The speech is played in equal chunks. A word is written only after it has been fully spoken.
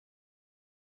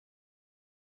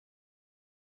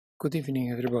Good evening,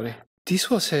 everybody. This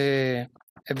was a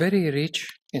very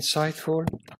rich, insightful,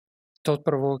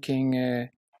 thought-provoking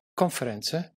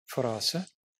conference for us.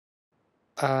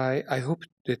 I hope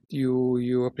that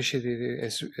you appreciated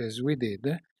it as we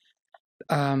did.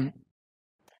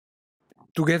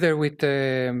 Together with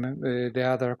the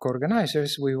other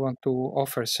co-organizers, we want to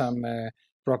offer some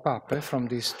wrap-up from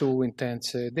these two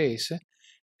intense days.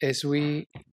 As we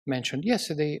mentioned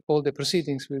yesterday, all the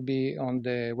proceedings will be on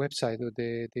the website of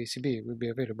the ECB, will be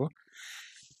available.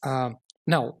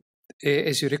 Now,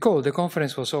 as you recall, the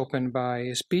conference was opened by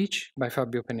a speech by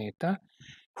Fabio Panetta,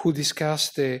 who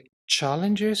discussed the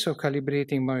challenges of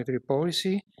calibrating monetary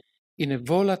policy in a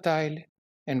volatile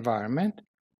environment,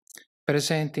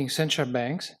 presenting central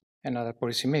banks and other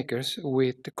policymakers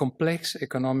with complex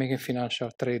economic and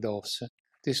financial trade-offs.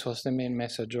 This was the main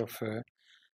message of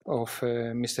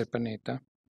Mr. Panetta.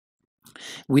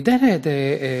 We then had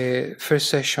a first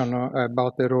session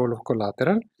about the role of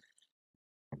collateral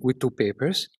with two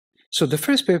papers. So the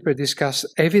first paper discussed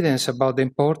evidence about the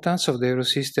importance of the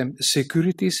Eurosystem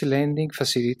securities lending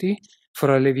facility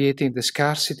for alleviating the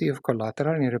scarcity of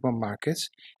collateral in repo markets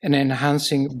and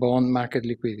enhancing bond market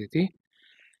liquidity.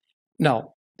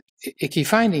 Now, a key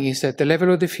finding is that the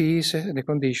level of the fees, the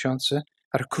conditions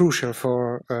are crucial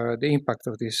for the impact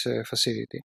of this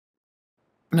facility.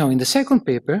 Now, in the second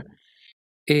paper,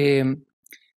 the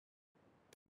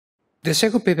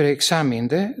second paper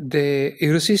examined the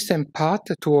Eurosystem path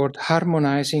toward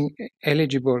harmonizing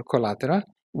eligible collateral,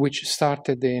 which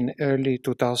started in early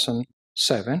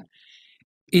 2007.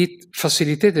 It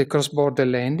facilitated cross-border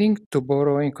lending to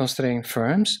borrowing-constrained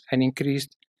firms and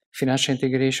increased financial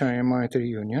integration and monetary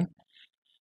union.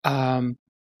 The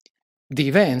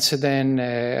events then,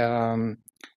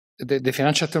 the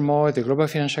financial turmoil, the global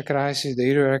financial crisis, the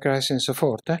euro crisis, and so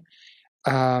forth,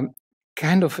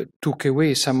 kind of took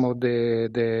away some of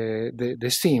the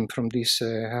steam from this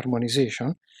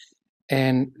harmonization.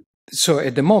 And so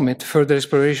at the moment, further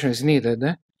exploration is needed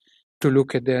to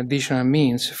look at the additional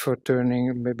means for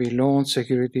turning maybe loan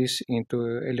securities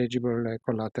into eligible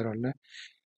collateral.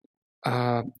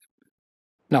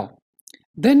 Now,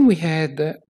 then we had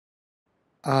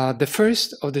the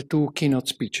first of the two keynote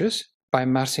speeches by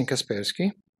Marcin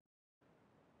Kaspersky,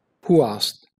 who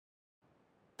asked,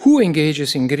 who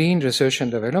engages in green research and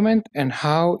development, and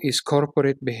how is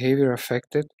corporate behavior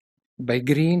affected by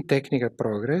green technical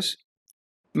progress?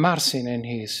 Marcin and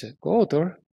his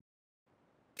co-author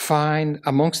find,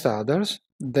 amongst others,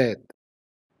 that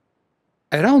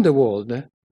around the world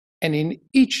and in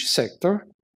each sector,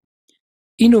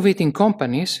 innovating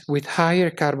companies with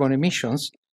higher carbon emissions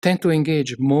tend to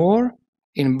engage more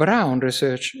in brown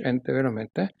research and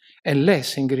development and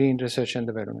less in green research and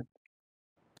development.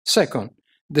 Second,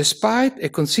 despite a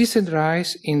consistent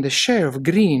rise in the share of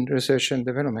green research and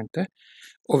development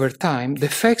over time, the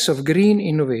effects of green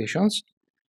innovations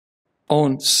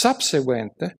on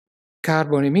subsequent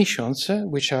carbon emissions,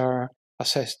 which are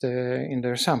assessed in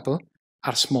their sample,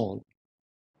 are small.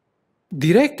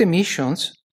 Direct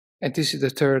emissions, and this is the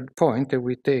third point that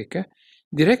we take,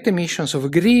 direct emissions of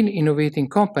green innovating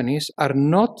companies are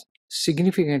not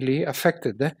significantly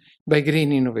affected by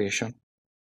green innovation.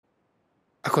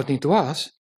 According to us,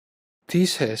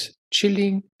 this has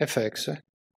chilling effects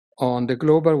on the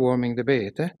global warming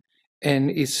debate, and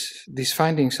these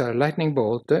findings are a lightning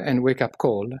bolt and wake-up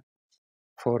call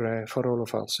for all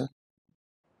of us.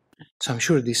 So I'm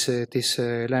sure this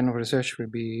line of research will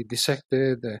be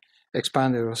dissected,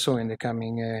 expanded also in the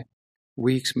coming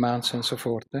weeks, months, and so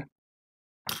forth.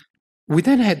 We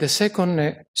then had the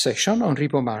second session on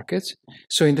repo markets.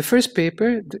 So in the first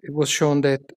paper, it was shown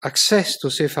that access to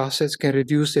safe assets can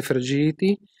reduce the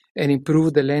fragility and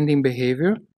improve the lending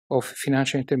behavior of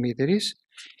financial intermediaries.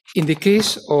 In the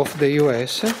case of the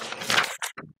US,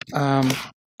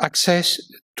 access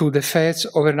to the Fed's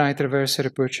overnight reverse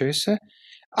repurchase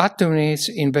attenuates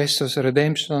investors'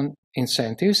 redemption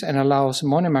incentives and allows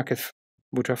money market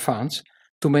mutual funds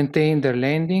to maintain their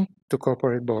lending to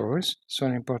corporate borrowers. So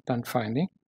an important finding.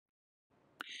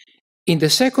 In the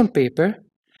second paper,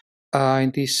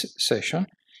 in this session,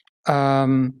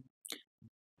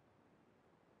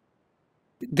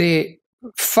 the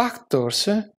factors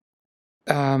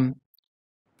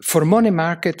for money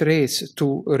market rates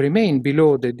to remain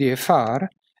below the DFR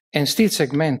and still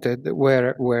segmented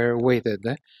were weighted.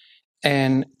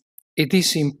 And it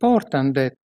is important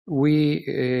that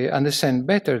we understand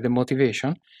better the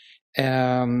motivation.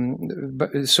 The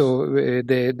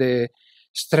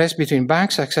stress between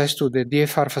banks' access to the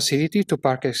DFR facility to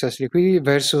park excess liquidity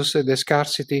versus the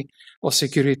scarcity of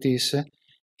securities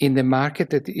in the market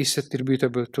that is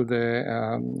attributable to the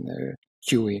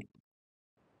QE.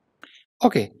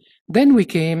 Okay, then we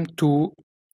came to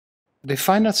the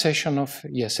final session of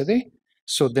yesterday,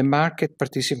 so the market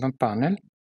participant panel,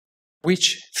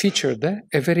 which featured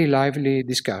a very lively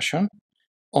discussion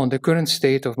on the current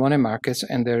state of money markets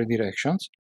and their directions.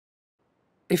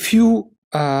 A few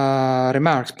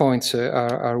points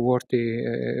are worthy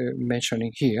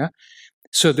mentioning here.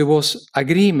 So there was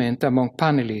agreement among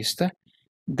panelists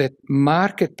that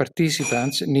market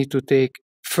participants need to take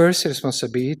first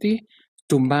responsibility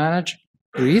to manage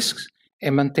risks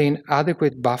and maintain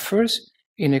adequate buffers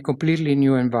in a completely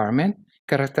new environment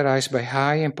characterized by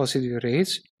high and positive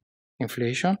rates,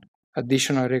 inflation,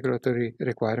 additional regulatory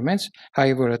requirements,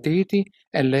 high volatility,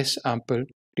 and less ample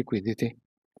liquidity.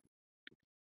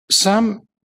 Some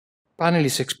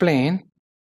panelists explain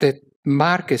that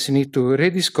markets need to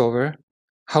rediscover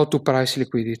how to price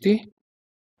liquidity.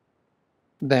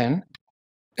 Then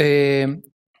the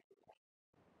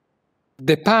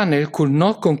panel could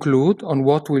not conclude on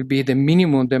what will be the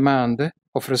minimum demand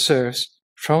of reserves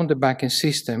from the banking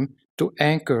system to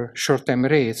anchor short-term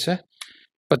rates,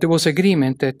 but there was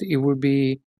agreement that it would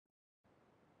be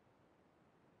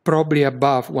probably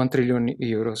above 1 trillion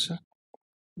euros.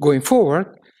 Going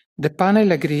forward, the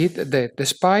panel agreed that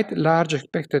despite large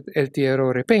expected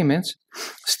LTRO repayments,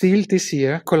 still this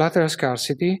year collateral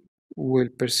scarcity will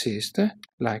persist,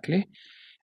 likely,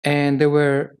 and there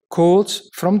were calls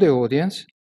from the audience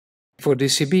for the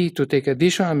ECB to take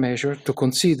additional measures, to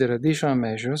consider additional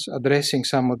measures addressing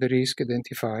some of the risks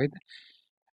identified.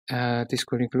 This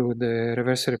could include the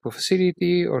reverse repo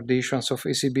facility or the issuance of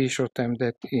ECB short-term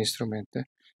debt instrument.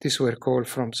 These were called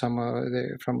from some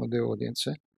from the audience.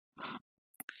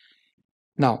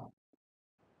 Now,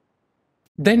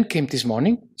 then came this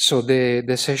morning, so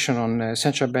the session on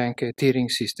central bank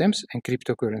tiering systems and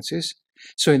cryptocurrencies.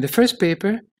 So in the first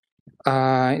paper,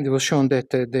 it was shown that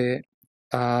the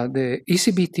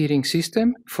ECB tiering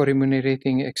system for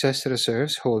remunerating excess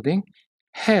reserves holding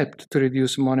helped to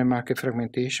reduce money market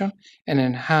fragmentation and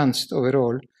enhanced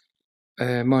overall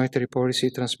monetary policy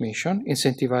transmission,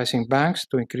 incentivizing banks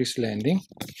to increase lending.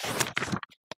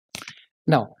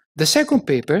 Now, the second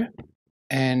paper,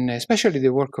 and especially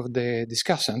the work of the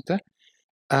discussant,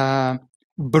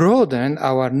 broaden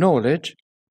our knowledge,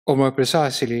 or more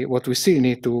precisely, what we still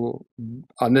need to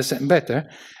understand better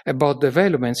about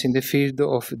developments in the field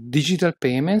of digital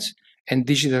payments and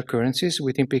digital currencies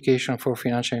with implication for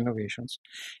financial innovations.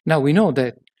 Now, we know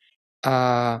that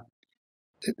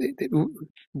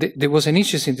there was an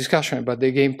interesting discussion about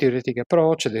the game theoretic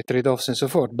approach, the trade-offs and so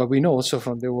forth, but we know also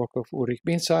from the work of Ulrich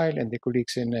Binzeil and the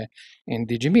colleagues in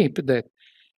DGMIP that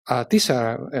these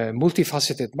are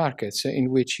multifaceted markets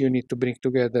in which you need to bring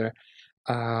together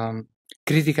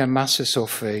critical masses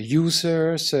of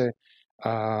users,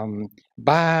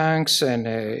 banks and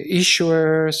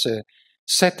issuers,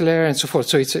 settlers and so forth.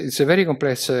 So it's a very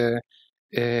complex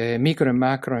micro and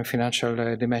macro and financial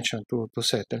dimension to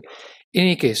settle. In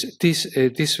any case,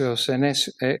 this was an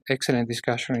excellent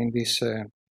discussion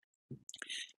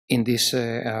in this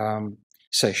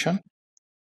session.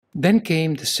 Then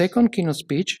came the second keynote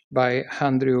speech by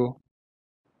Andrew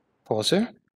Poser,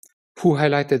 who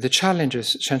highlighted the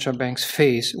challenges central banks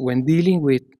face when dealing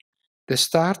with the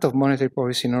start of monetary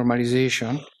policy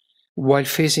normalization while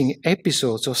facing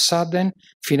episodes of sudden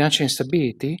financial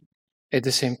instability at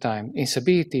the same time.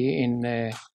 Instability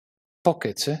in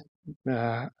pockets,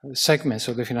 segments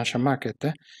of the financial market,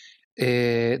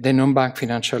 the non-bank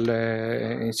financial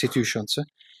institutions,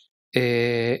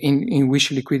 in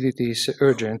which liquidity is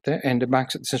urgent, and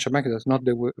the central bank does not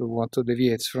want to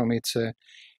deviate from its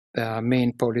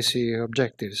main policy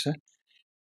objectives.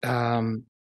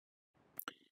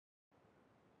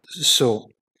 So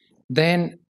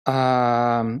then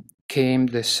came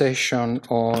the session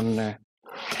on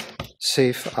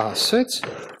safe assets.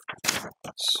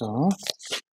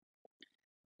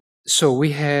 So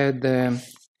we had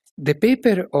the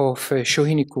paper of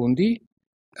Shohini Kundi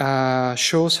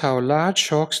shows how large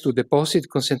shocks to deposit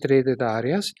concentrated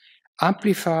areas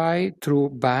amplify through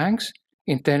banks,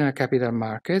 internal capital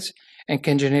markets, and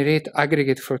can generate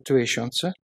aggregate fluctuations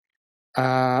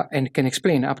and can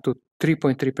explain up to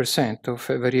 3.3% of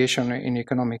variation in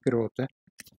economic growth.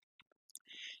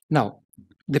 Now,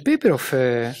 the paper of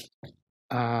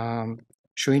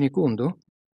Shohini Kundu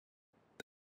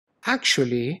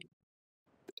actually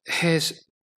has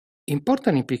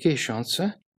important implications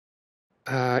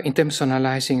in terms of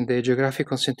analyzing the geographic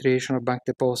concentration of bank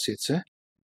deposits,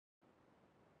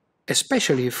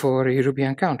 especially for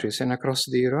European countries and across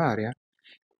the euro area.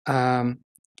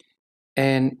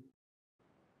 And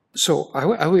so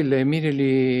I will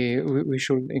immediately, we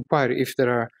should inquire if there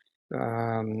are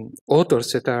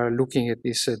authors that are looking at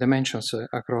these dimensions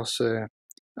across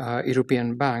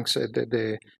European banks,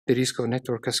 the risk of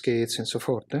network cascades and so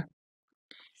forth.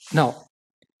 Now,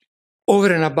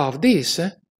 over and above this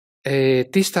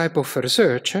type of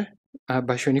research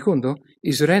by Shoinikundo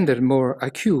is rendered more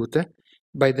acute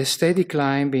by the steady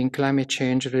climb in climate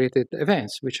change-related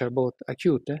events, which are both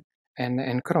acute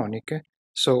and chronic.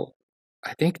 So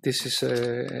I think this is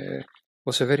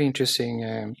was a very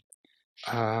interesting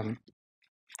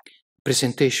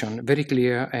presentation, very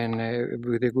clear and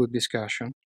with a good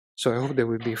discussion. So I hope there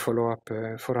will be follow-up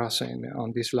for us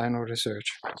on this line of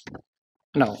research.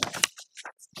 Now,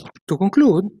 to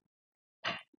conclude,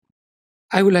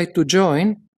 I would like to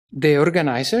join the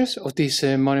organizers of this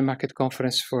Money Market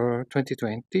Conference for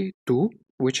 2022,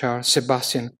 which are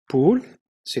Sebastian Poole,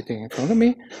 sitting in front of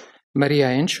me, Maria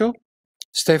Encio,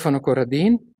 Stefano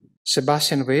Corradin,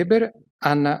 Sebastian Weber,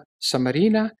 Anna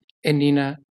Samarina, and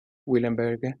Nina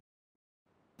Willenberg.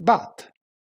 But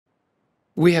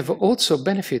we have also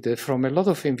benefited from a lot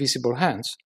of invisible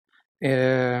hands.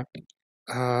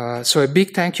 So a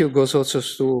big thank you goes also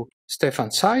to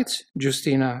Stefan Seitz,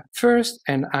 Justina First,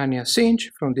 and Anya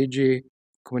Sinch from DG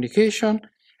Communication,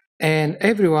 and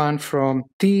everyone from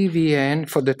TVN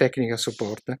for the technical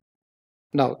support.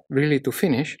 Now, really to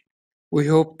finish, we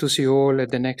hope to see you all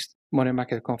at the next Money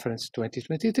Market Conference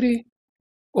 2023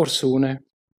 or sooner.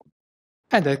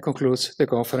 And that concludes the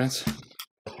conference.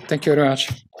 Thank you very much.